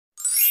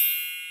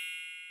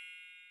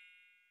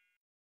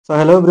So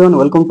hello everyone,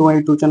 welcome to my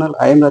YouTube channel.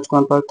 I am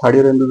Rajkumar Park, third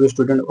year MBBS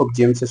student of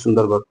GMC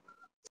Sundargarh.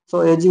 So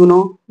as you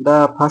know,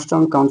 the first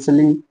round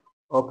counseling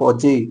of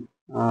OJEE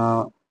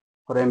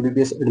for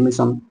MBBS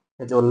admission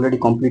has already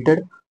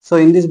completed. So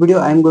in this video,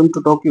 I am going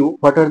to talk you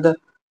what are the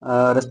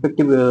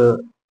respective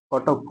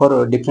cutoff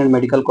for different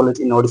medical college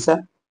in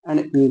Odisha and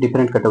in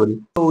different category.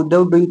 So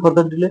without doing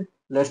further delay,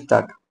 let's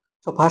start.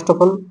 So first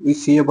of all, we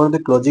see about the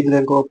closing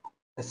rank of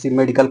SC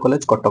Medical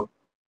College cutoff.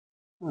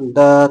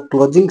 The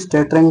closing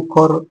state rank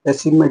for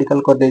SC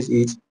Medical College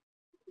is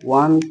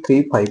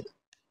 135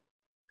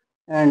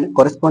 and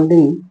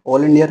corresponding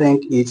All India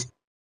rank is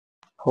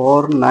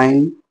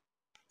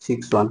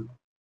 4961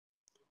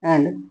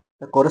 and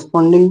the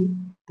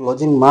corresponding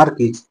closing mark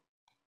is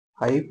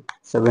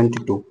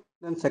 572.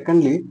 Then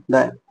secondly,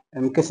 the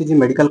MKCG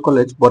Medical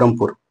College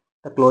Barampur.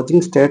 The closing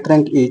state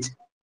rank is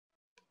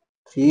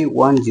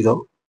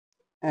 310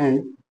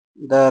 and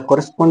the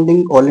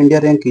corresponding All India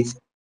rank is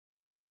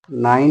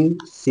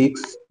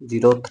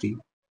 9603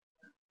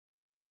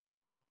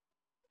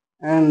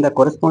 and the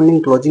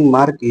corresponding closing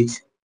mark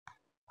is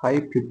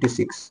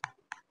 556.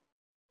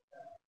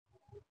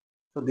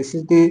 So this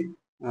is the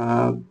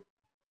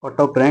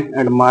cutoff rank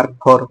and mark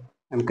for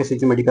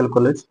MKCG Medical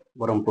College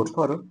Barampur.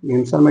 For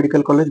Bhimsar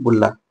Medical College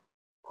Bulla.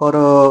 For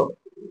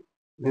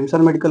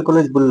Bhimsar Medical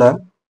College Bulla,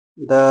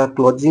 the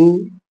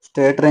closing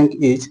state rank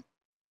is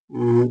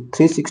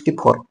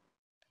 364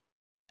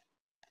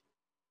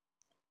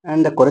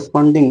 and the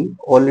corresponding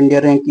All India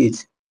rank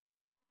is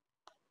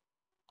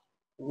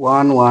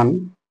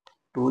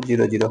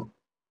 11200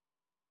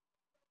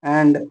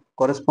 and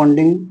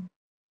corresponding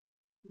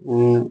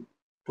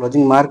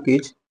closing mark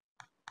is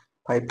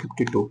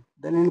 552.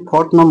 Then in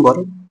fourth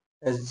number,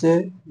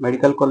 SJ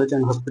Medical College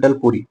and Hospital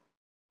Puri.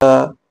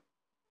 The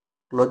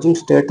closing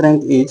state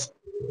rank is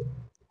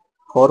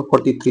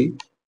 443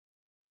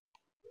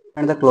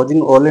 and the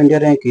closing All India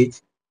rank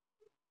is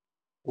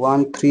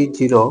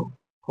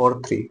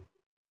 13043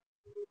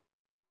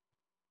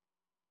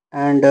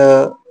 and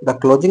the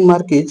closing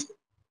mark is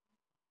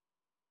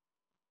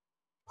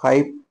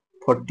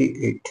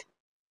 548.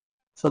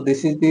 So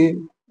this is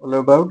the all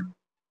about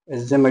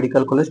SJ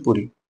Medical College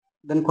Puri.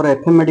 Then for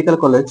FM Medical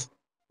College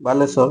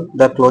Baleswar,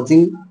 the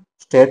closing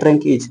state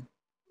rank is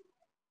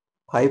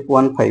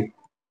 515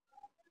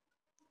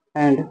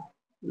 and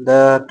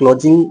the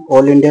closing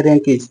All India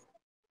rank is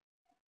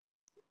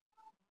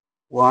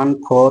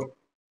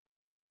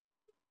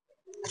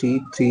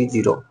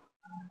 14330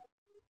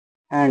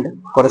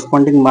 and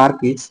corresponding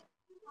mark is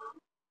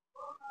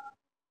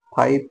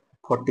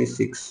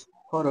 546.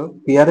 For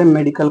PRM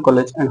Medical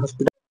College and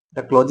Hospital,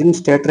 the closing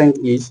state rank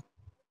is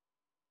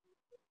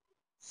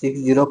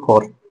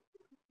 604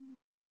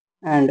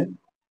 and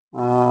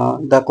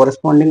the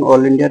corresponding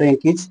All India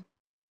rank is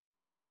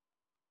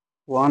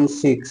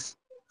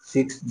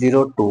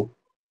 16602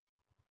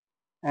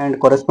 and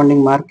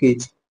corresponding mark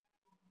is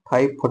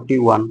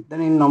 541.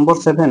 Then in number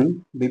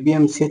 7,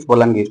 BBMCH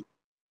Bolangir,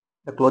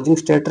 the closing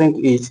state rank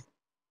is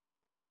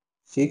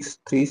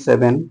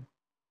 637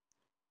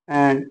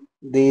 and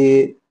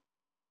the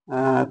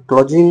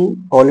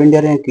closing All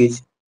India rank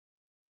is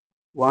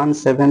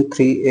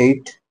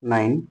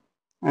 17389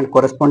 and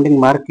corresponding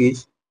mark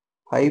is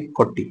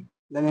 540.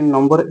 Then in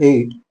number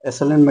 8,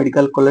 SLN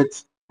Medical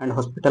College and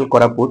Hospital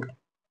Koraput,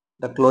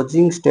 the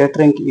closing state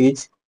rank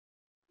is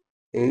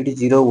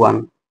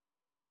 801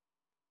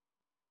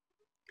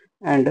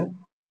 and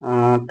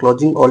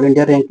closing All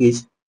India rank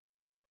is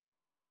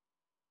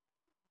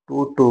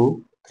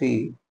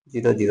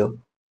 22300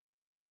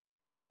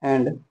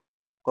 and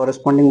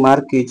corresponding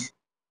mark is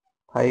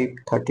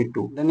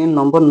 532. Then in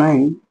number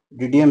 9,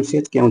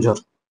 DDMCH Keonjhar.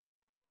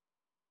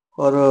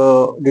 For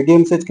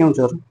DDMCH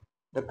Keonjhar,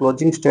 the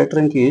closing state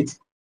rank is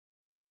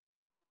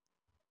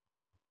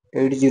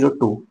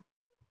 802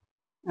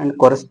 and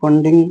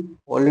corresponding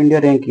All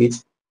India rank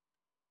is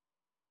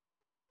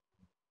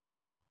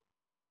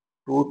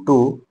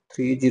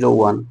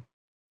 22301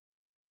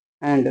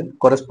 and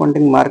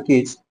corresponding mark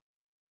is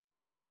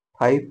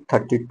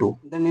 532.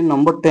 Then in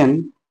number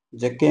 10,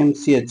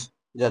 JKMCH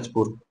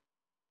Jajpur.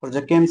 For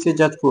JKMCH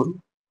Jajpur,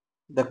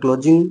 the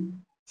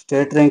closing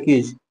state rank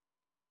is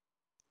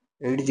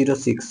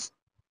 806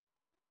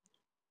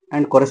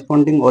 and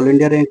corresponding All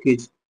India rank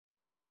is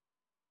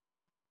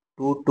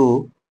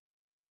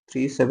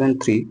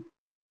 22373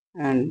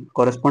 and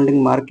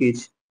corresponding mark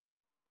is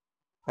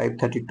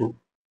 532.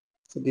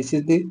 So this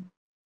is the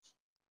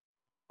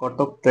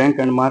cutoff rank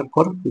and mark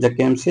for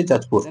JKMCH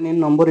Jajpur. Then in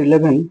number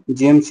 11,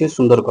 GMCH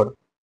Sundargarh.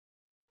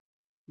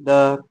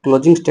 The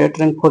closing state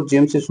rank for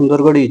GMCH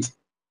Sundargarh is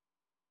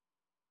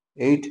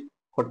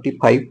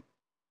 845.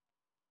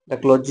 The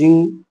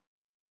closing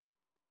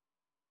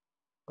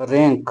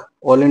rank,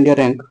 All India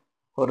rank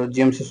for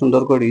GMCH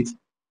Sundargarh is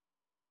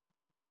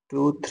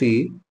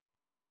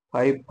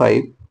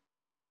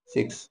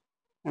 23556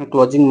 and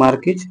closing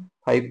mark is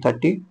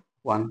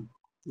 531.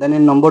 Then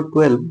in number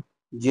 12,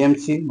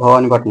 GMC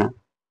Bhawanipatna.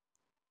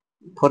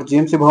 For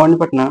GMC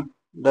Bhawanipatna,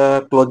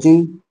 the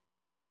closing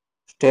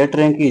state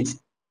rank is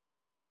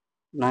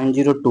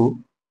 902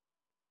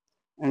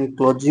 and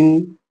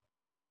closing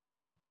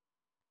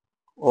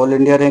all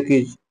India rank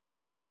is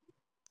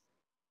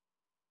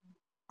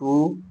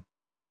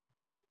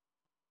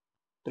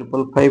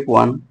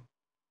 2,551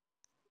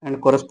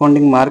 and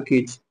corresponding mark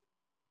is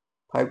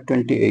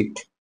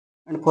 528.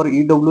 And for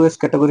EWS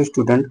category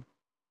student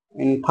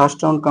in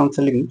first round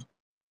counseling,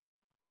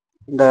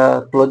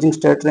 the closing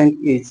state rank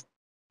is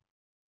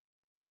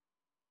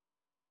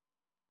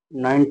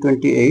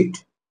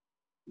 928.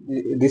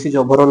 This is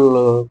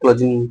overall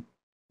closing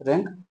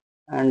rank,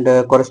 and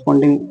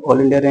corresponding all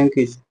India rank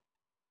is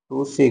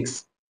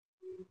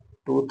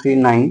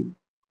 26239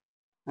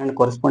 and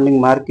corresponding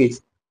mark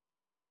is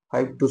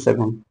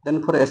 527.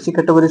 Then for SC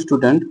category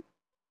student,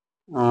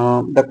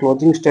 the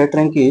closing state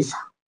rank is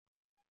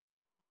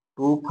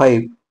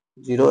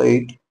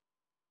 2508,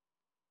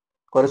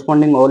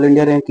 corresponding all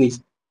India rank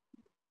is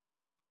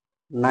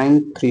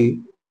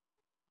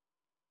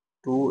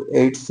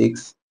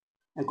 93286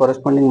 and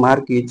corresponding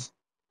mark is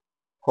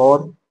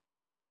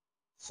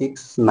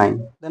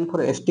 469. Then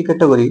for ST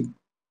category,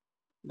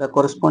 the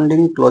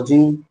corresponding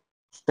closing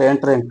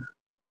state rank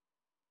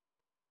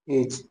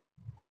is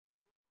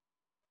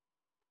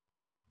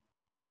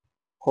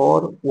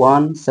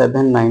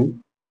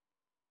 4179.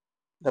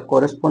 The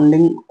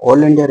corresponding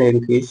all India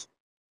rank is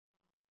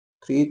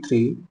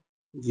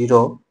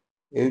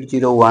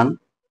 330801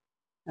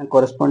 and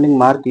corresponding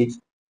mark is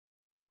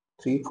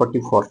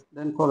 344.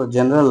 Then for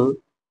general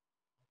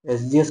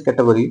SGS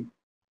category,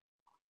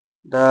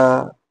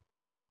 the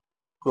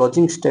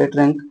closing state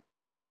rank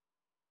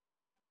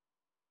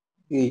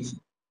is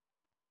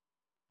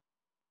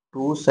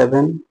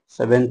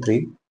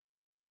 2773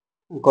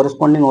 and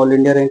corresponding all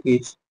India rank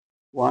is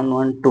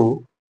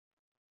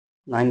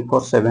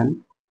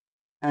 112947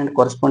 and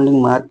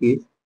corresponding mark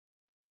is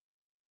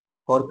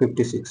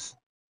 456.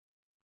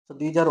 So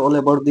these are all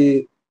about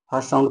the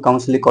first round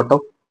counseling cutoff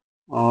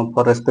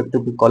for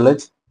respective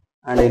college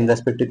and in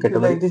respective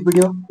category. If you like this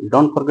video,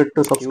 don't forget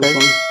to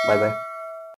subscribe. Bye bye.